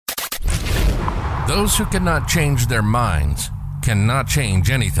Those who cannot change their minds cannot change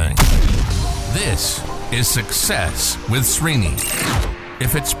anything. This is Success with Srini.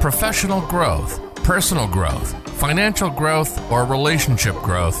 If it's professional growth, personal growth, financial growth, or relationship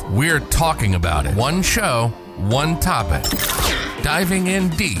growth, we're talking about it. One show, one topic. Diving in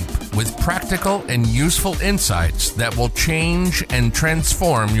deep with practical and useful insights that will change and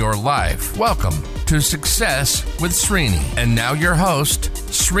transform your life. Welcome to Success with Srini. And now your host,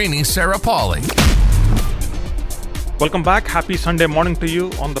 Srini Sarapalli. Welcome back. Happy Sunday morning to you.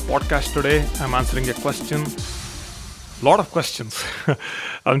 On the podcast today, I'm answering a question. A lot of questions.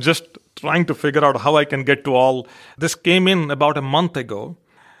 I'm just trying to figure out how I can get to all. This came in about a month ago.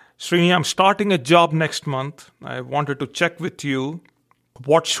 Srini, I'm starting a job next month. I wanted to check with you.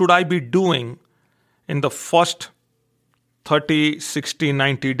 What should I be doing in the first 30, 60,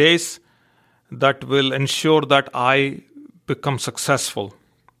 90 days that will ensure that I become successful?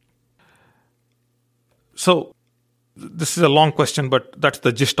 So, this is a long question, but that's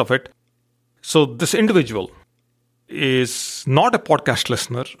the gist of it. So, this individual is not a podcast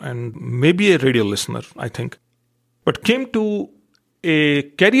listener and maybe a radio listener, I think, but came to a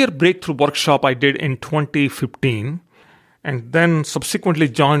career breakthrough workshop I did in 2015 and then subsequently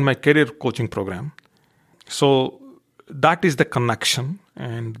joined my career coaching program. So that is the connection.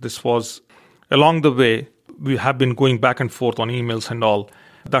 And this was along the way, we have been going back and forth on emails and all.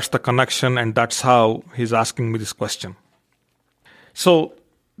 That's the connection, and that's how he's asking me this question. So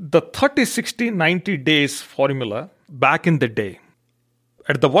the 30, 60, 90 days formula back in the day,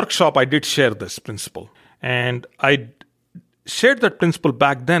 at the workshop, I did share this principle. And I shared that principle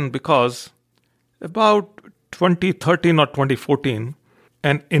back then because about 2013 or 2014,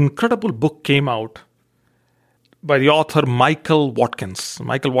 an incredible book came out by the author Michael Watkins.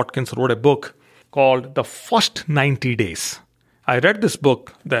 Michael Watkins wrote a book called The First 90 Days. I read this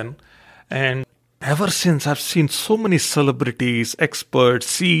book then, and ever since I've seen so many celebrities, experts,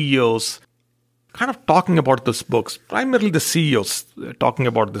 CEOs kind of talking about this book, primarily the CEOs talking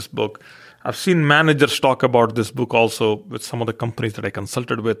about this book. I've seen managers talk about this book also with some of the companies that I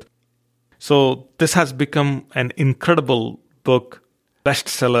consulted with. So this has become an incredible book,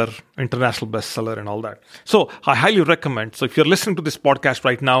 bestseller, international bestseller and all that. So I highly recommend. So if you're listening to this podcast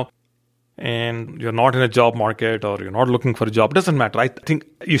right now and you're not in a job market or you're not looking for a job, it doesn't matter. I think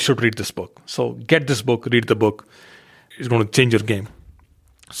you should read this book. So get this book, read the book. It's going to change your game.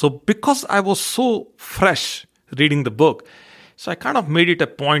 So because I was so fresh reading the book, so I kind of made it a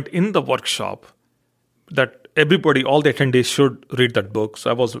point in the workshop that everybody, all the attendees should read that book. So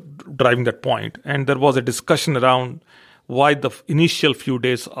I was driving that point. And there was a discussion around why the initial few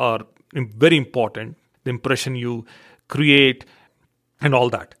days are very important, the impression you create and all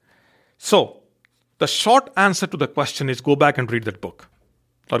that. So the short answer to the question is go back and read that book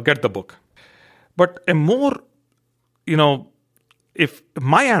or get the book. But a more, if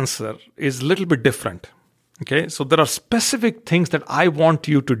my answer is a little bit different. Okay, so there are specific things that I want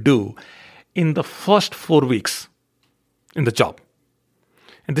you to do in the first 4 weeks in the job.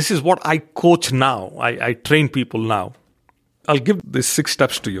 And this is what I coach now. I train people now. I'll give these 6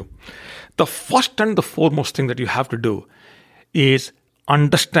 steps to you. The first and the foremost thing that you have to do is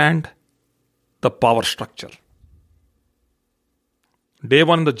understand the power structure. Day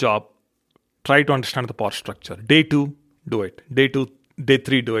 1 in the job, try to understand the power structure. Day 2, do it. Day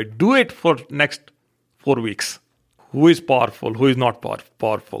 3, do it. Do it for next 4 weeks. Who is powerful? Who is not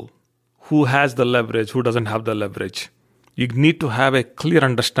powerful? Who has the leverage? Who doesn't have the leverage? You need to have a clear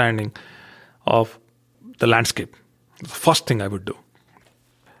understanding of the landscape. The first thing I would do.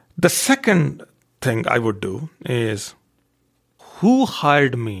 The second thing I would do is who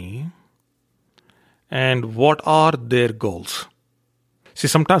hired me and what are their goals? See,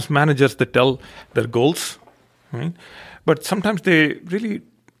 sometimes managers, they tell their goals, right? But sometimes they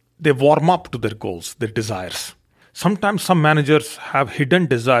warm up to their goals, their desires. Sometimes some managers have hidden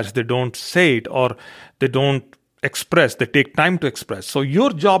desires. They don't say it or they don't express. They take time to express. So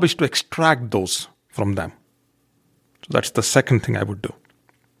your job is to extract those from them. So that's the second thing I would do.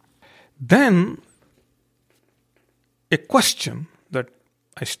 Then a question that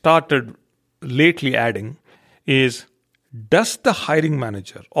I started lately adding is, does the hiring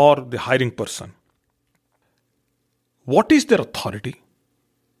manager or the hiring person, what is their authority?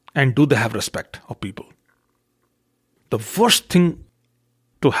 And do they have respect of people? The worst thing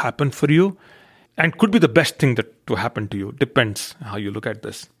to happen for you, and could be the best thing to happen to you, depends how you look at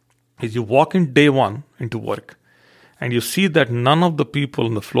this, is you walk in day 1 into work and you see that none of the people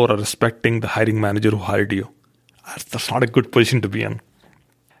on the floor are respecting the hiring manager who hired you. That's not a good position to be in.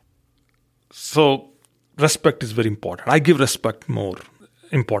 So respect is very important. I give respect more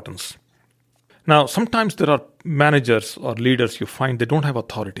importance. Now, sometimes there are managers or leaders you find they don't have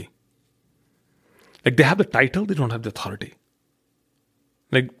authority. Like they have the title, they don't have the authority.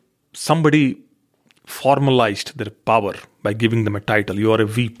 Like somebody formalized their power by giving them a title. You are a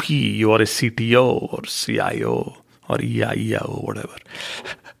VP, you are a CTO or CIO or EIO or whatever.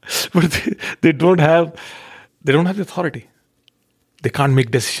 But they don't have the authority. They can't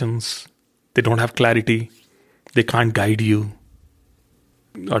make decisions. They don't have clarity. They can't guide you.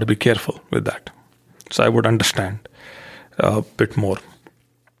 You got to be careful with that. So I would understand a bit more.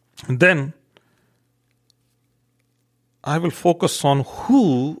 And then I will focus on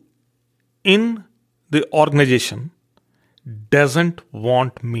who in the organization doesn't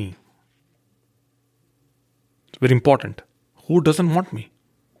want me. It's very important. Who doesn't want me?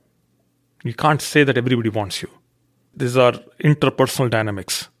 You can't say that everybody wants you. These are interpersonal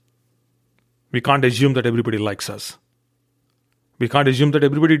dynamics. We can't assume that everybody likes us. We can't assume that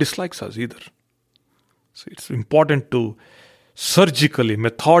everybody dislikes us either. So it's important to surgically,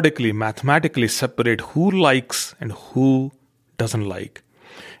 methodically, mathematically separate who likes and who doesn't like.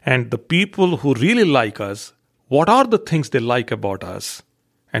 And the people who really like us, what are the things they like about us?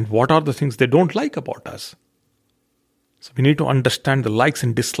 And what are the things they don't like about us? So we need to understand the likes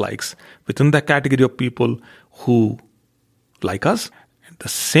and dislikes within the category of people who like us. At the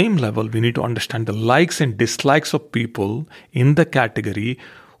same level, we need to understand the likes and dislikes of people in the category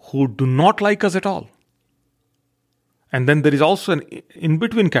who do not like us at all. And then there is also an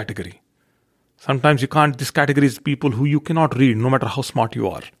in-between category. Sometimes this category is people who you cannot read, no matter how smart you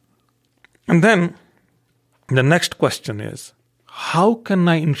are. And then the next question is, how can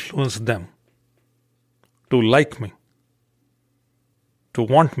I influence them to like me, to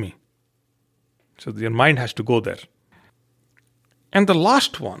want me? So your mind has to go there. And the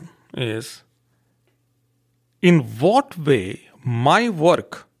last one is, in what way my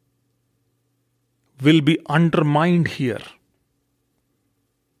work will be undermined here?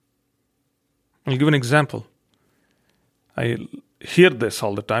 I'll give an example. I hear this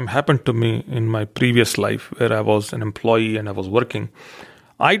all the time. Happened to me in my previous life where I was an employee and I was working.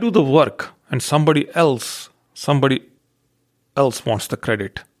 I do the work and somebody else wants the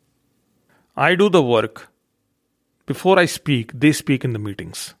credit. I do the work. Before I speak, they speak in the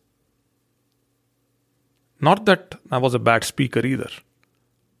meetings. Not that I was a bad speaker either,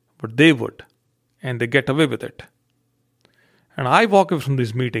 but they would, and they get away with it. And I walk away from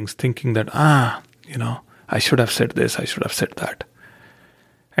these meetings thinking that, I should have said this, I should have said that.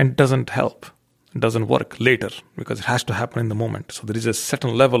 And it doesn't help. It doesn't work later because it has to happen in the moment. So there is a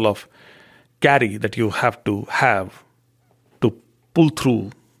certain level of carry that you have to pull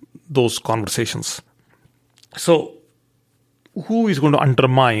through those conversations. So who is going to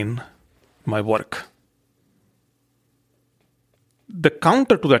undermine my work? The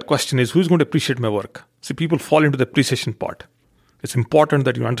counter to that question is, who is going to appreciate my work? See, people fall into the appreciation part. It's important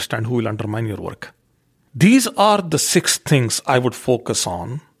that you understand who will undermine your work. These are the 6 things I would focus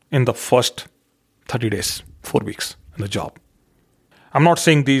on in the first 30 days, 4 weeks in the job. I'm not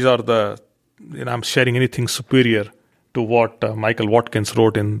saying these are I'm sharing anything superior to what Michael Watkins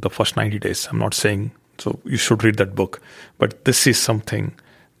wrote in the first 90 days. I'm not saying, so you should read that book. But this is something,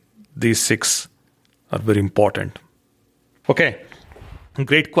 these 6 are very important. Okay,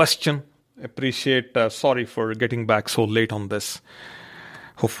 great question. Appreciate, sorry for getting back so late on this.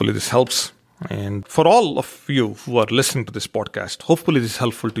 Hopefully this helps. And for all of you who are listening to this podcast, hopefully this is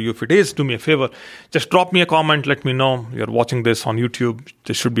helpful to you. If it is, do me a favor, just drop me a comment. Let me know you're watching this on YouTube.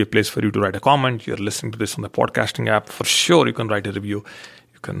 There should be a place for you to write a comment. You're listening to this on the podcasting app. For sure, you can write a review.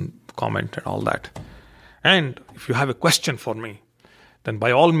 You can comment and all that. And if you have a question for me, then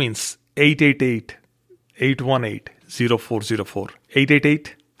by all means, 888-818-0404.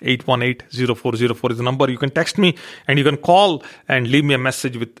 888-818-0404 is the number. You can text me and you can call and leave me a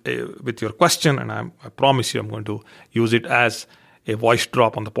message with your question. And I promise you I'm going to use it as a voice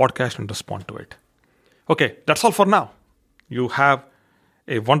drop on the podcast and respond to it. Okay, that's all for now. You have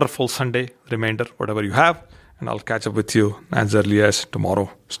a wonderful Sunday remainder, whatever you have. And I'll catch up with you as early as tomorrow.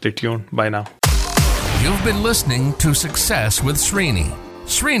 Stay tuned. Bye now. You've been listening to Success with Srini.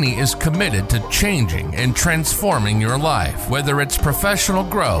 Srini is committed to changing and transforming your life, whether it's professional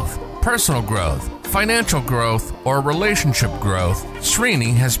growth, personal growth, financial growth, or relationship growth.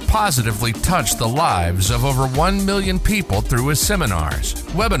 Srini has positively touched the lives of over 1 million people through his seminars,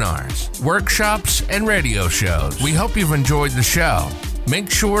 webinars, workshops, and radio shows. We hope you've enjoyed the show. Make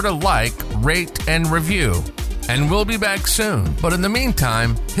sure to like, rate, and review. And we'll be back soon. But in the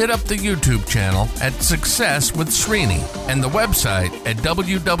meantime, hit up the YouTube channel at Success with Srini and the website at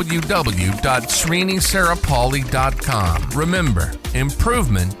www.srinisarapalli.com. Remember,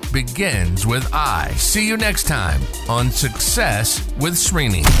 improvement begins with I. See you next time on Success with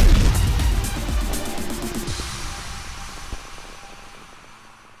Srini.